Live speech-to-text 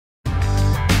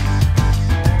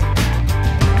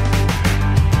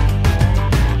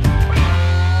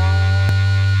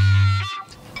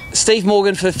Steve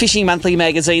Morgan for Fishing Monthly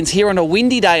Magazine's here on a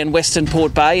windy day in Western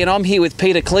Port Bay, and I'm here with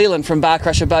Peter Cleland from Bar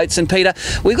Crusher Boats. And Peter,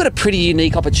 we've got a pretty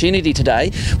unique opportunity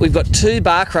today. We've got two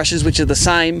bar crushers which are the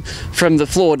same from the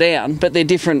floor down, but they're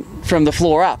different from the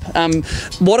floor up.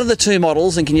 What are the two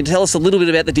models, and can you tell us a little bit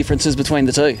about the differences between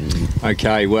the two?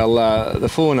 Okay, well, the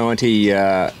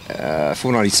 490C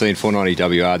and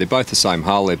 490WR, they're both the same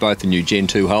hull. They're both the new Gen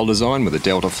 2 hull design with a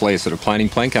Delta Flare sort of planing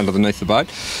plank underneath the boat.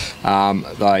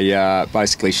 They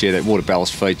basically share that water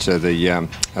ballast feature,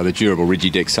 the durable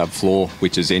Rigideck subfloor,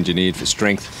 which is engineered for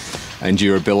strength and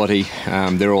durability.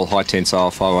 They're all high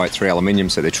tensile 5083 aluminium,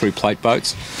 so they're true plate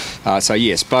boats. So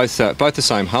yes, both the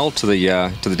same hull to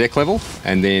the deck level,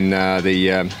 and then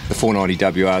the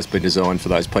 490WR has been designed for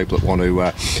those people that want to,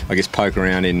 I guess, poke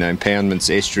around in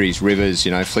impoundments, estuaries, rivers,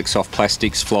 flick soft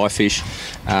plastics, fly fish.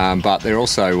 But they're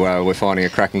also, we're finding, a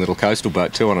cracking little coastal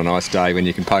boat too on a nice day when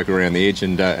you can poke around the edge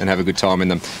and have a good time in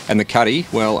them. And the cuddy,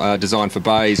 well, designed for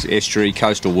bays, estuary,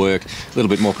 coastal work, a little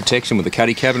bit more protection with the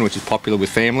cuddy cabin, which is popular with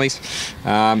families.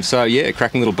 So yeah,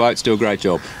 cracking little boats do a great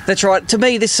job. That's right. To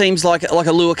me, this seems like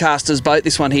a lure caster's boat,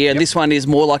 this one here, and this one is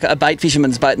more like a bait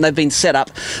fisherman's boat, and they've been set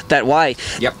up that way.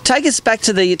 Yep. Take us back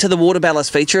to the water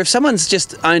ballast feature. If someone's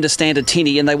just owned a standard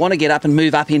tinny and they want to get up and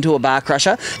move up into a bar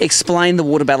crusher, explain the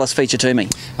water ballast feature to me.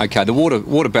 Okay, the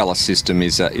water ballast system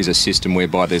is a system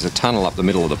whereby there's a tunnel up the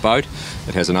middle of the boat.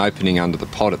 It has an opening under the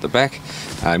pod at the back,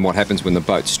 and what happens when the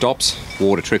boat stops,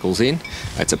 water trickles in.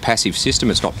 It's a passive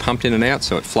system, it's not pumped in and out,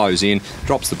 so it flows in,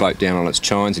 drops the boat down on its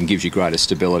chines and gives you greater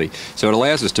stability. So it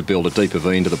allows us to build a deeper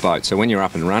V into the boat. So when you're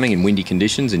up and running in windy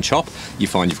conditions in chop, you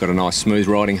find you've got a nice smooth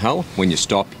riding hull. When you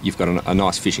stop, you've got a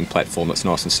nice fishing platform that's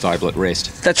nice and stable at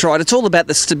rest. That's right, it's all about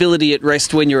the stability at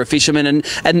rest when you're a fisherman,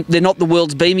 and they're not the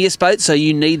world's beamiest boats, so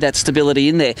you need that stability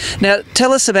in there. Now,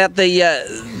 tell us about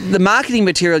the marketing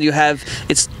material you have.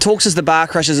 It talks as the bar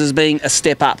crushers as being a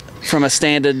step up from a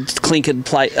standard clinkered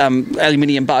plate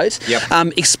aluminium boat.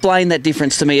 Yep. Explain that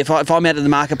difference to me. If I'm out of the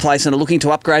marketplace and I'm looking to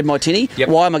upgrade my tinny, yep,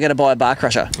 why am I going to buy a bar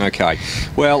crusher? Okay,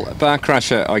 well, bar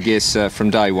crusher, I guess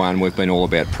from day one we've been all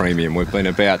about premium. We've been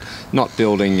about not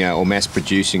building or mass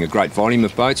producing a great volume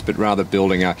of boats, but rather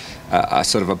building a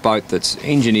sort of a boat that's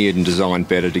engineered and designed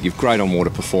better to give great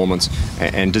on-water performance,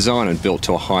 and designed and built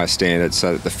to a higher standard,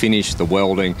 so that the finish, the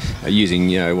welding,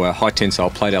 using high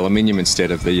tensile plate aluminium instead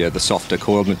of the softer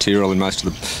coiled material in most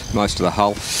of the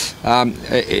hull.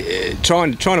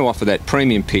 Trying to offer that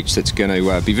premium pitch that's going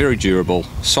to be very durable,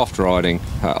 soft riding,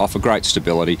 offer great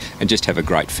stability, and just have a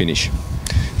great finish.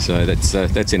 So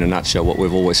that's in a nutshell what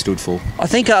we've always stood for. I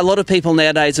think a lot of people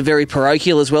nowadays are very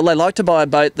parochial as well. They like to buy a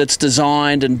boat that's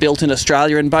designed and built in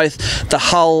Australia, and both the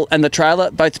hull and the trailer,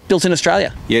 both built in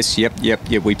Australia. Yes, yep.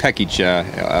 We package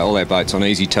all our boats on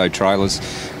easy tow trailers,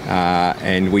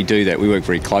 and we do that. We work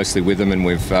very closely with them, and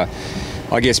we've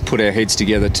I guess put our heads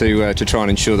together to try and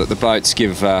ensure that the boats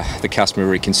give the customer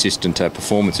very consistent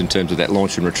performance in terms of that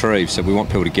launch and retrieve. So we want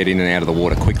people to get in and out of the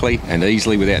water quickly and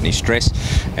easily without any stress,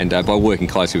 and by working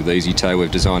closely with Easy Tow,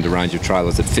 we've designed a range of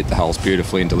trailers that fit the hulls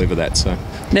beautifully and deliver that. So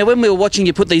now, when we were watching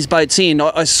you put these boats in,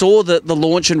 I saw the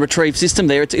launch and retrieve system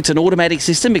there. It's an automatic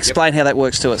system. Explain how that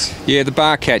works to us. Yeah, the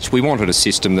bar catch, we wanted a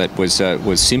system that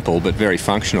was simple but very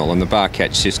functional, and the bar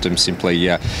catch system simply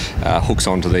hooks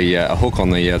onto a hook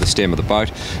on the stem of the boat.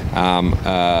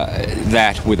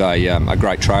 That with a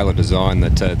great trailer design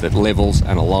that levels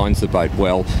and aligns the boat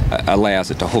well,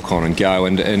 allows it to hook on and go.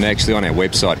 And actually on our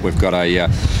website we've got a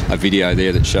video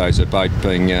there that shows a boat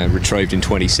being retrieved in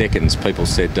 20 seconds. People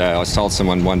said, I told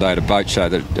someone one day at a boat show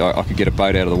that I could get a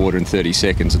boat out of the water in 30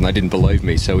 seconds, and they didn't believe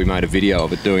me, so we made a video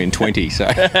of it doing in 20. So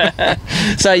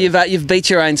so you've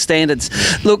beat your own standards.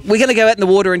 Look, we're going to go out in the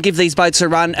water and give these boats a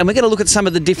run, and we're going to look at some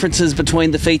of the differences between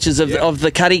the features of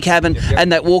the cuddy cabin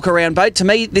and that walk-around boat. To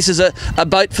me, this is a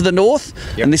boat for the north,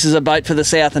 and this is a boat for the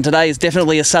south, and today is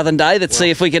definitely a southern day. Let's see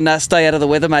if we can stay out of the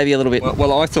weather maybe a little bit.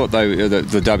 Well, I thought though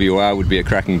the WR would be a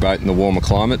cracking boat in the warmer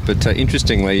climate, but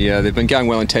interestingly they've been going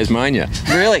well in Tasmania.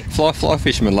 Really? Fly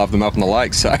fishermen love them up on the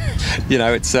lake, so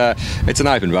it's an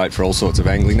open boat for all sorts of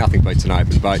angling. Nothing beats an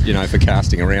open boat for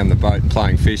casting around the boat and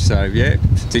playing fish. So yeah,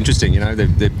 it's interesting.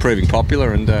 They're proving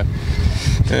popular, and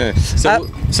yeah. So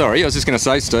sorry, I was just going to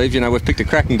say, Steve, we've picked a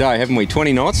cracking day, haven't we?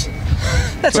 20 knots.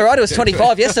 That's all right, it was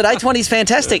 25 yesterday, 20's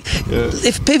fantastic. Yeah.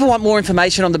 If people want more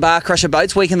information on the Bar Crusher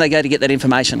boats, where can they go to get that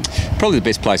information? Probably the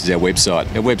best place is our website.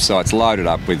 Our website's loaded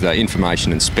up with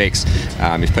information and specs.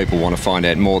 If people want to find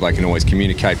out more, they can always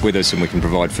communicate with us and we can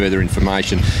provide further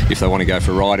information. If they want to go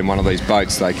for a ride in one of these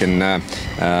boats, they can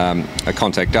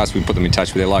contact us. We can put them in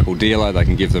touch with their local dealer. They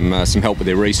can give them some help with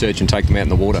their research and take them out in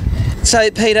the water.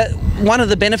 So, Peter, one of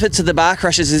the benefits of the Bar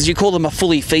Crushers is you call them a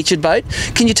fully featured boat.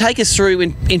 Can you take us through,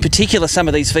 in particular, some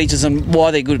of these features and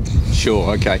why they're good?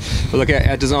 Sure, okay. Well, look,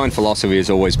 our design philosophy has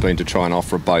always been to try and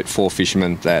offer a boat for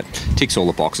fishermen that ticks all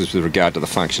the boxes with regard to the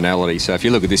functionality. So if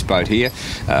you look at this boat here,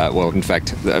 well, in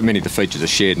fact, many of the features are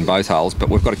shared in both hulls, but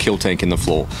we've got a kill tank in the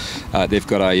floor. They've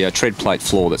got a tread plate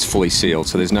floor that's fully sealed,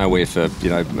 so there's nowhere for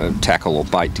tackle or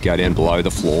bait to go down below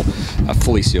the floor. A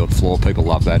fully sealed floor, people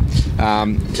love that.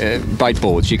 Bait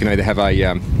boards, you can either have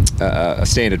a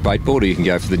standard bait board or you can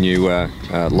go for the new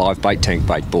live bait tank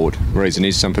bait board. The reason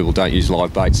is some people don't use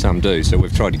live bait, some do, so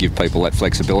we've tried to give people that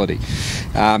flexibility.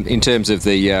 In terms of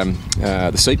the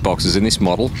seat boxes in this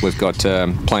model, we've got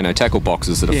plano tackle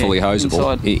boxes that are fully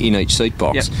hosable in each seat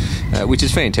box, which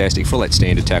is fantastic for all that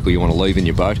standard tackle you want to leave in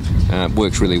your boat.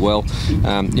 Works really well.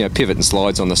 Pivot and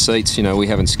slides on the seats. We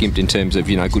haven't skimped in terms of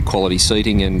good quality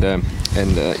seating and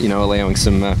allowing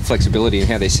some flexibility in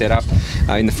how they're set up.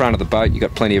 In the front of the boat, you've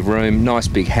got plenty of room. Nice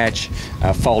big hatch,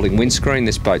 folding windscreen.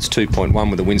 This boat's 2.1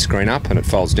 with the windscreen up, and it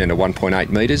folds down to 1.8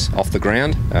 metres off the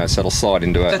ground, so it'll slide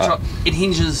into a... That's right. It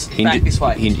hinges back this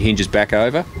way. Hinges back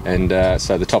over, and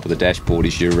so the top of the dashboard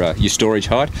is your storage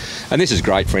height. And this is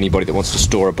great for anybody that wants to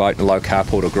store a boat in a low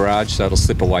carport or garage, so it'll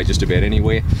slip away just about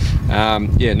anywhere.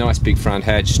 Nice big front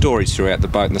hatch, storage throughout the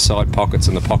boat in the side pockets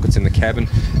and the pockets in the cabin.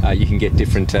 You can get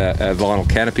different vinyl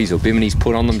canopies or biminis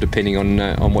put on them depending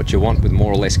on what you want, with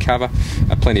more or less cover.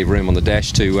 Plenty of room on the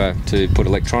dash to put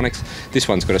electronics. This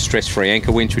one's got a stress-free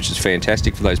anchor winch, which is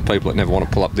fantastic for those people that never want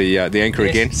to pull up the anchor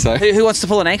again. So who wants to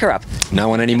pull an anchor up? No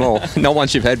one anymore. Not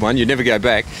once you've had one, you never go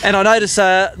back. And I notice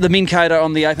the Min Coda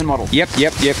on the open model. Yep.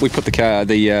 We put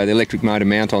the electric motor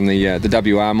mount on the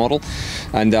WR model,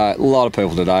 and a lot of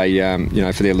people today,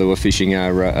 for their lure fishing,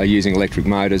 are using electric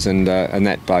motors, and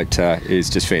that boat is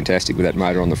just fantastic with that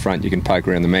motor on the front. You can poke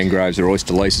around the mangroves or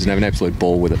oyster leases and have an absolute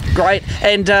ball with it. Great.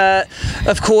 And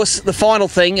of course, the final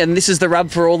thing, and this is the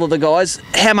rub for all of the guys,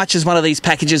 how much is one of these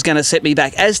packages going to set me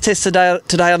back? As tested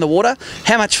today on the water,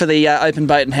 how much for the open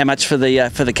boat and how much for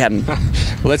the cabin?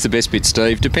 Well, that's the best bit,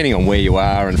 Steve. Depending on where you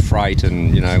are and freight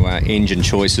and engine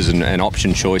choices and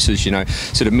option choices,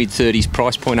 sort of mid-30s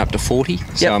price point up to 40.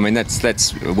 So I mean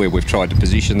that's where we've tried to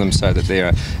position them so that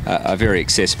they're a very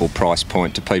accessible price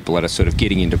point to people that are sort of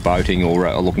getting into boating or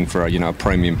are looking for a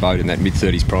premium boat in that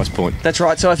mid-30s price point. That's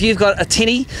right. So if you've got a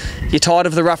tinny, you're tired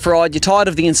of the rough ride, you're tired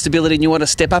of the instability, and you want to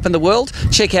step up in the world,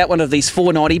 check out one of these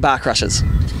 490 Bar Crushers.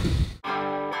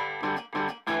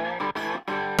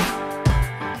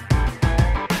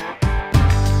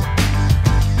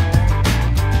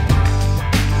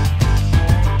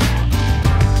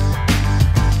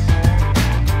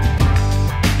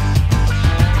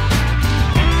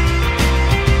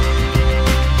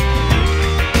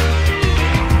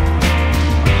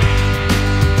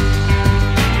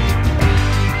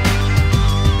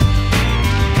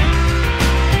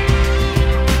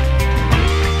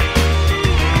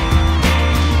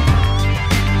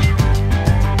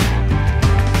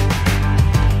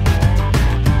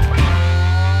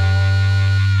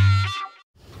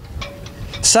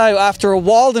 So after a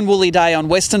wild and woolly day on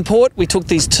Western Port, we took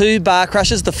these two Bar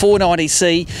Crushers, the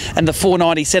 490C and the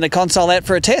 490 centre console, out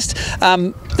for a test.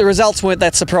 The results weren't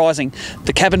that surprising.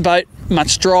 The cabin boat,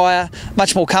 much drier,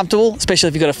 much more comfortable, especially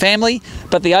if you've got a family.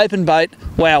 But the open boat,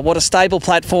 wow, what a stable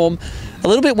platform. A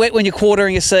little bit wet when you're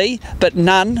quartering a sea, but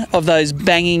none of those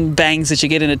banging bangs that you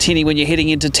get in a tinny when you're heading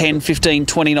into 10, 15,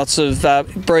 20 knots of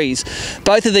breeze.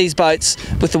 Both of these boats,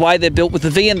 with the way they're built, with the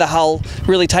V in the hull,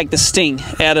 really take the sting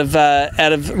out of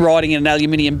riding in an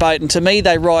aluminium boat. And to me,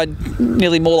 they ride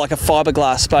nearly more like a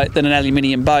fiberglass boat than an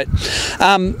aluminium boat.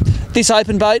 This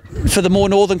open boat, for the more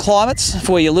northern climates,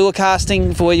 for where you're lure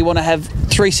casting, for where you want to have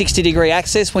 360-degree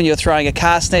access when you're throwing a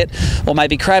cast net or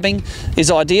maybe crabbing,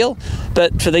 is ideal.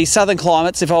 But for these southern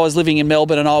climates, if I was living in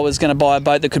Melbourne and I was going to buy a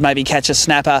boat that could maybe catch a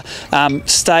snapper,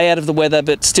 stay out of the weather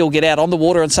but still get out on the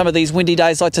water on some of these windy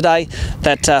days like today,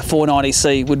 that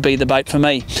 490C would be the boat for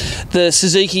me. The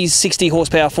Suzuki's 60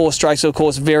 horsepower 4-strokes, of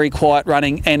course, very quiet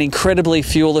running and incredibly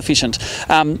fuel efficient.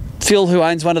 Phil, who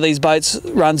owns one of these boats,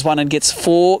 runs one and gets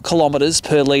 4 kilometres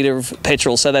per litre of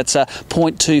petrol, so that's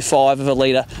 0.25 of a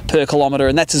litre per kilometre,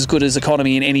 and that's as good as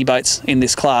economy in any boats in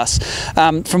this class.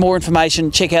 For more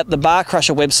information, check out the Bar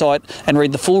Crusher website and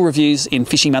read the full reviews in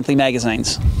Fishing Monthly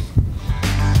magazines.